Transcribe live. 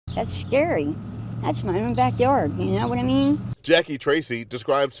That's scary. That's my own backyard, you know what I mean? Jackie Tracy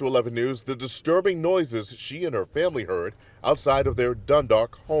describes to 11 News the disturbing noises she and her family heard outside of their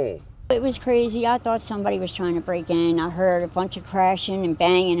Dundalk home. It was crazy. I thought somebody was trying to break in. I heard a bunch of crashing and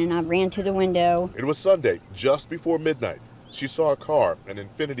banging, and I ran to the window. It was Sunday, just before midnight. She saw a car, an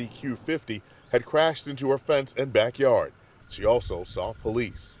Infiniti Q50, had crashed into her fence and backyard. She also saw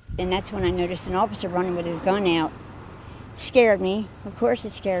police. And that's when I noticed an officer running with his gun out. Scared me. Of course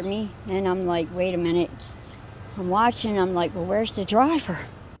it scared me. And I'm like, wait a minute. I'm watching. I'm like, well, where's the driver?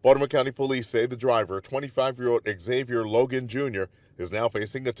 Baltimore County police say the driver, 25-year-old Xzavier Logan Jr., is now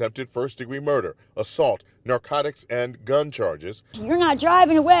facing attempted first-degree murder, assault, narcotics, and gun charges. You're not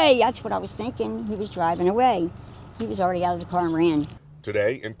driving away. That's what I was thinking. He was driving away. He was already out of the car and ran.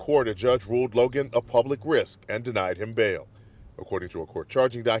 Today, in court, a judge ruled Logan a public risk and denied him bail. According to a court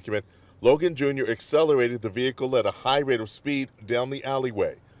charging document, Logan Jr. accelerated the vehicle at a high rate of speed down the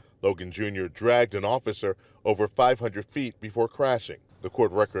alleyway. Logan Jr. dragged an officer over 500 feet before crashing. The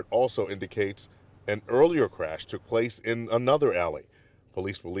court record also indicates an earlier crash took place in another alley.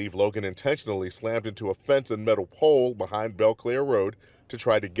 Police believe Logan intentionally slammed into a fence and metal pole behind Belclair Road to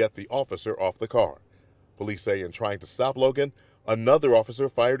try to get the officer off the car. Police say in trying to stop Logan, another officer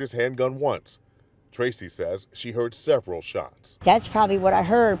fired his handgun once. Tracy says she heard several shots. That's probably what I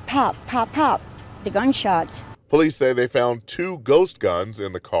heard. Pop, pop, pop. The gunshots. Police say they found 2 ghost guns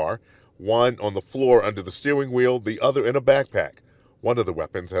in the car, one on the floor under the steering wheel, the other in a backpack. One of the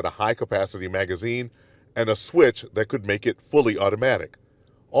weapons had a high-capacity magazine and a switch that could make it fully automatic.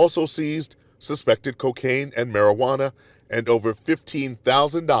 Also seized, suspected cocaine and marijuana and over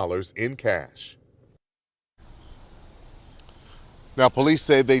 $15,000 in cash. Now, police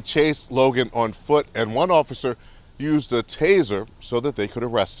say they chased Logan on foot and one officer used a taser so that they could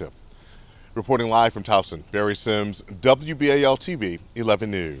arrest him. Reporting live from Towson, Barry Sims, WBAL-TV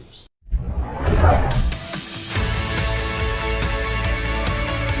 11 News.